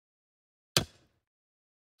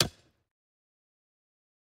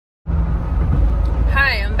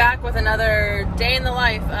back with another day in the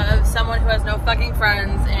life of someone who has no fucking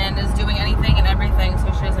friends and is doing anything and everything so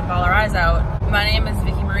she doesn't bawl her eyes out. My name is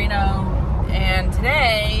Vicky Marino, and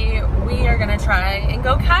today we are gonna try and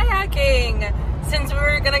go kayaking since we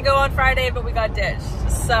were gonna go on Friday but we got ditched.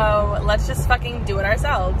 So let's just fucking do it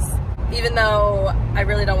ourselves, even though I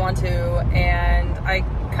really don't want to, and I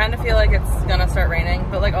kind of feel like it's gonna start raining,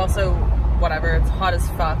 but like also whatever, it's hot as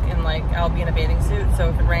fuck and like I'll be in a bathing suit, so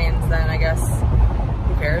if it rains then I guess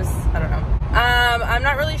who cares? I don't know. I'm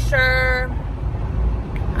not really sure.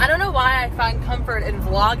 I don't know why I find comfort in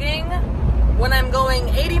vlogging when I'm going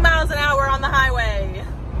 80 miles an hour on the highway.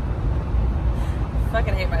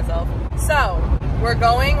 Fucking hate myself. So we're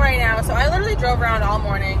going right now. So I literally drove around all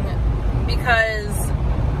morning because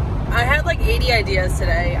I had like 80 ideas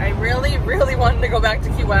today. I really wanted to go back to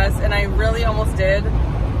Key West, and I really almost did.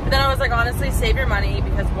 But then I was like, honestly, save your money,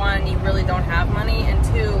 because one, you really don't have money, and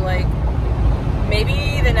two, like,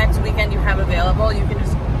 maybe the next weekend you have available, you can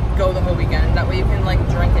just go the whole weekend. That way you can like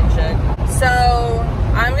drink and shit. So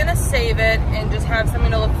I'm gonna save it and just have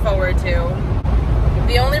something to look forward to.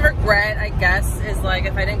 The only regret, I guess, is like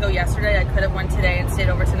if I didn't go yesterday, I could have went today and stayed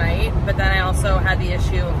over tonight. But then I also had the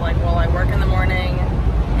issue of like, well, I work in the morning,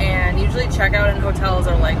 and usually checkout in hotels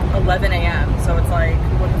are like 11 a.m. So it's like,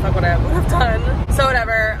 what the fuck would I have done? So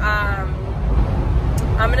whatever.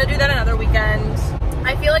 I'm gonna do that another weekend.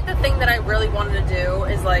 I feel like the thing that I really wanted to do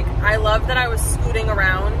is like, I love that I was scooting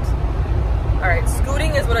around. All right,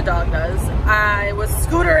 scooting is what a dog does. I was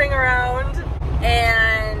scootering around,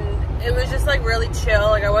 and it was just like really chill.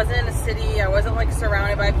 Like I wasn't in a city, I wasn't like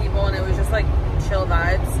surrounded by people, and it was just like chill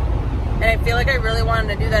vibes. And I feel like I really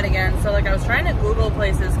wanted to do that again. So like I was trying to Google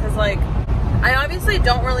places, because like I obviously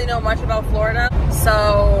don't really know much about Florida.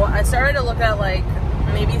 So I started to look at like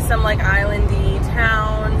maybe some like islandy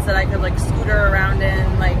towns that I could like scooter around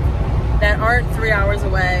in, like that aren't 3 hours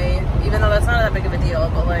away, even though that's not that big of a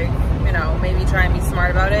deal, but like, you know, maybe try and be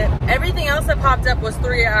smart about it. Everything else that popped up was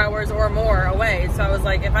 3 hours or more away. So I was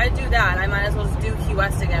like, if I do that, I might as well just do Key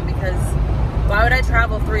West again, because why would I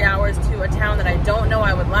travel 3 hours to a town that I don't know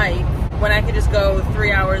I would like when I could just go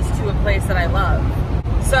 3 hours to a place that I love?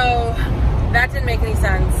 So that didn't make any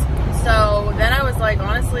sense. So then I was like,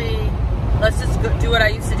 honestly, let's just do what I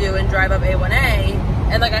used to do and drive up A1A.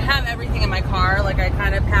 And like I have everything in my car. Like I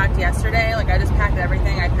kind of packed yesterday. Like I just packed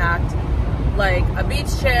everything. I packed like a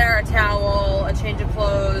beach chair, a towel, a change of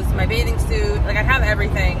clothes, my bathing suit. Like I have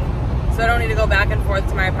everything, so I don't need to go back and forth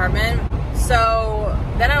to my apartment. So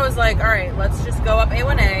then I was like, all right, let's just go up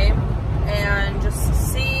A1A and just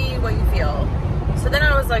see what you feel. So then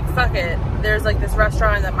I was like, fuck it. There's like this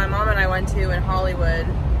restaurant that my mom and I went to in Hollywood,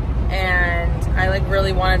 and I like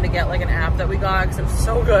really wanted to get like an app that we got because it was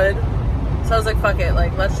so good. So I was like, fuck it,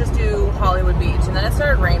 like let's just do Hollywood Beach. And then it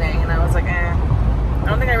started raining, and I was like, I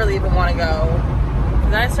don't think I really even want to go.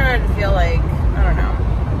 And then I started to feel like, I don't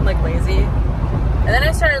know, like lazy. And then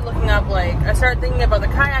I started looking up, like, I started thinking about the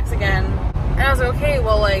kayaks again, and I was like, okay,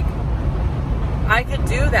 well, like, I could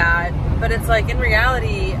do that, but it's like, in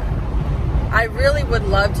reality, I really would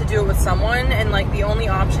love to do it with someone, and like the only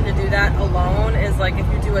option to do that alone is like if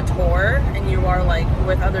you do a tour and you are like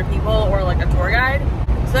with other people or like a tour guide.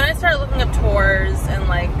 So then I started looking up tours, and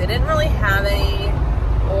like they didn't really have any,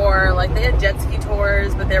 or like they had jet ski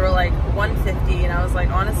tours, but they were like $150, and I was like,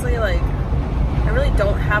 honestly, like I really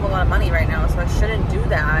don't have a lot of money right now, so I shouldn't do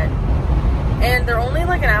that. And they're only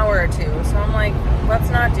like an hour or two, so I'm like, let's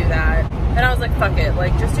not do that. And I was like, fuck it,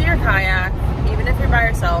 like just do your kayak, even if you're by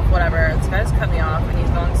yourself, whatever. This guy just cut me off and he's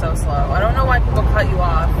going so slow. I don't know why people cut you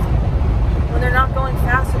off when they're not going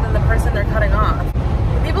faster than the person they're cutting off.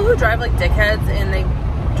 The people who drive like dickheads and they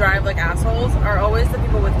drive like assholes are always the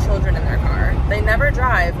people with children in their car. They never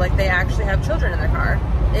drive like they actually have children in their car.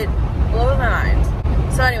 It blows my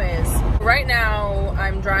mind. So anyways, right now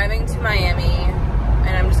I'm driving to Miami,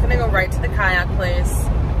 and I'm just gonna go right to the kayak place.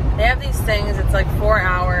 They have these things, it's like 4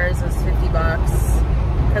 hours, it's $50.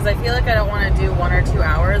 Because I feel like I don't want to do 1 or 2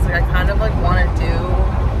 hours. Like I kind of like want to do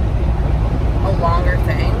a longer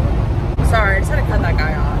thing. Sorry, I just had to cut that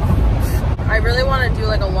guy off. I really want to do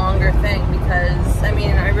like a longer thing because, I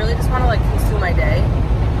mean, I really just want to like consume my day,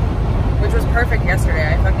 which was perfect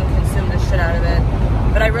yesterday. I fucking consumed the shit out of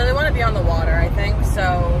it. But I really want to be on the water, I think. So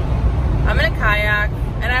I'm in a kayak,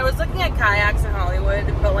 and I was looking at kayaks in Hollywood,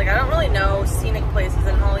 but like I don't really know scenic places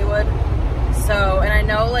in Hollywood. So, and I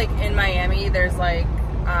know like in Miami there's like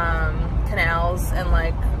canals and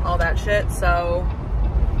like all that shit, so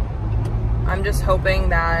I'm just hoping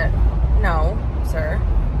that, no sir,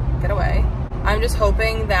 get away. I'm just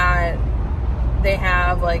hoping that they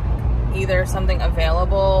have like either something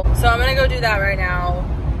available. So I'm gonna go do that right now,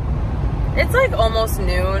 It's like almost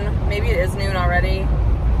noon. Maybe it is noon already,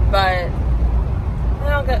 but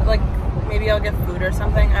I'll get like, maybe I'll get food or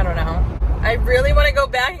something. I don't know. I really want to go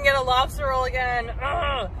back and get a lobster roll again.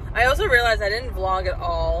 Ugh. I also realized I didn't vlog at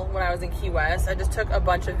all when I was in Key West. I just took a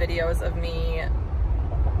bunch of videos of me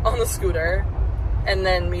on the scooter and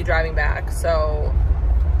then me driving back. So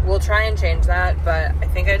we'll try and change that, but I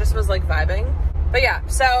think I just was like vibing. But yeah,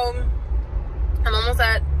 so I'm almost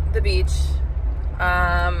at the beach.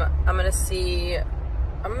 I'm gonna see,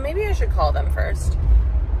 maybe I should call them first.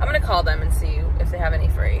 I'm gonna call them and see if they have any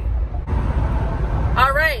free.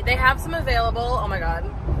 All right, they have some available. Oh my God.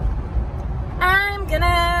 I'm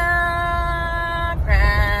gonna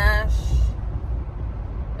crash.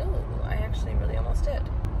 Ooh, I actually really almost did.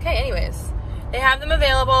 Okay, anyways, they have them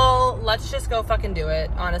available. Let's just go fucking do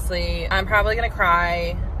it. Honestly, I'm probably gonna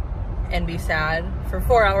cry and be sad for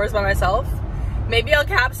 4 hours by myself. Maybe I'll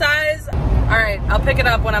capsize. All right, I'll pick it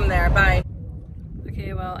up when I'm there. Bye.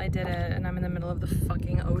 Okay, well, I did it, and I'm in the middle of the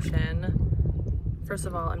fucking ocean. First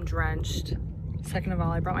of all, I'm drenched. Second of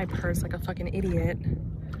all, I brought my purse like a fucking idiot.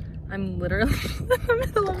 I'm literally in the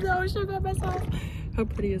middle of the ocean by myself. How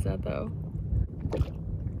pretty is that, though?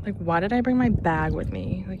 Like, why did I bring my bag with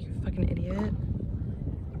me? Like, you fucking idiot.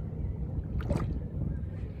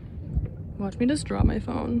 Watch me just drop my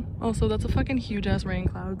phone. Also, that's a fucking huge-ass rain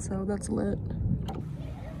cloud, so that's lit.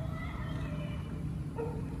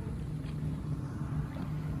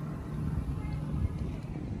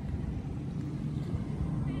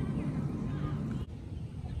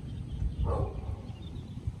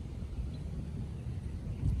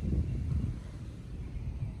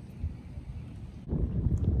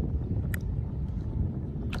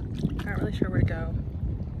 Not really sure where to go.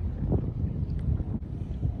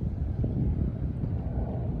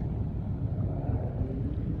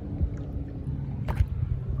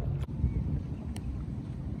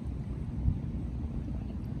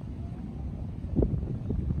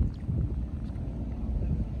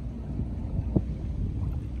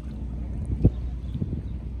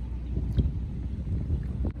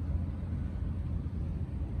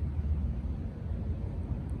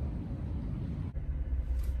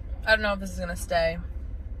 I don't know if this is gonna stay.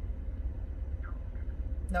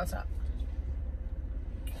 No, it's not.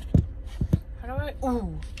 How do I?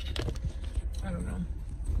 Ooh. I don't know.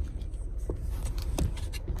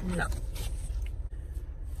 No.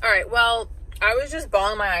 Alright, well, I was just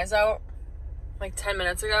bawling my eyes out like 10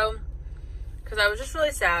 minutes ago because I was just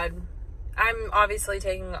really sad. I'm obviously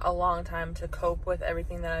taking a long time to cope with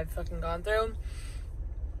everything that I've fucking gone through.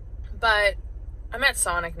 But I'm at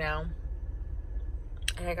Sonic now.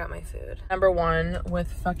 And I got my food. Number one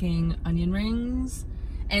with fucking onion rings.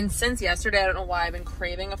 And since yesterday, I don't know why, I've been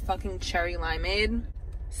craving a fucking cherry limeade.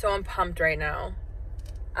 So I'm pumped right now.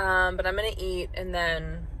 But I'm gonna eat and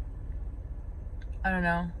then, I don't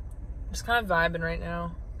know. I'm just kind of vibing right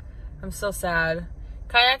now. I'm still sad.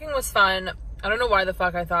 Kayaking was fun. I don't know why the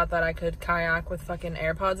fuck I thought that I could kayak with fucking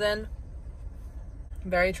AirPods in.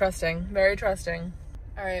 Very trusting, very trusting.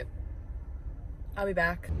 All right, I'll be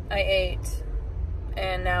back. I ate.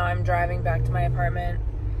 And now I'm driving back to my apartment.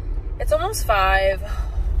 It's almost 5.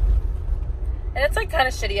 And it's like kind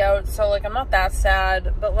of shitty out, so like I'm not that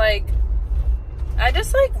sad, but like I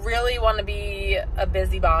just like really want to be a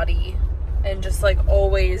busybody and just like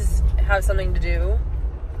always have something to do.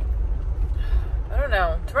 I don't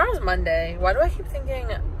know. Tomorrow's Monday. Why do I keep thinking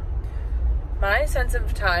my sense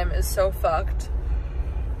of time is so fucked?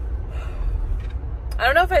 I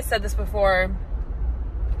don't know if I said this before,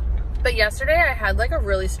 but yesterday I had like a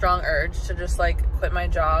really strong urge to just like quit my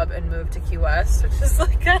job and move to Key West, which is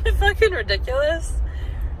like kind of fucking ridiculous.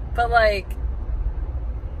 But like,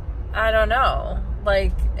 I don't know.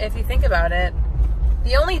 Like, if you think about it,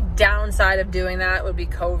 the only downside of doing that would be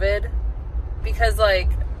COVID. Because like,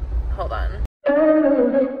 hold on.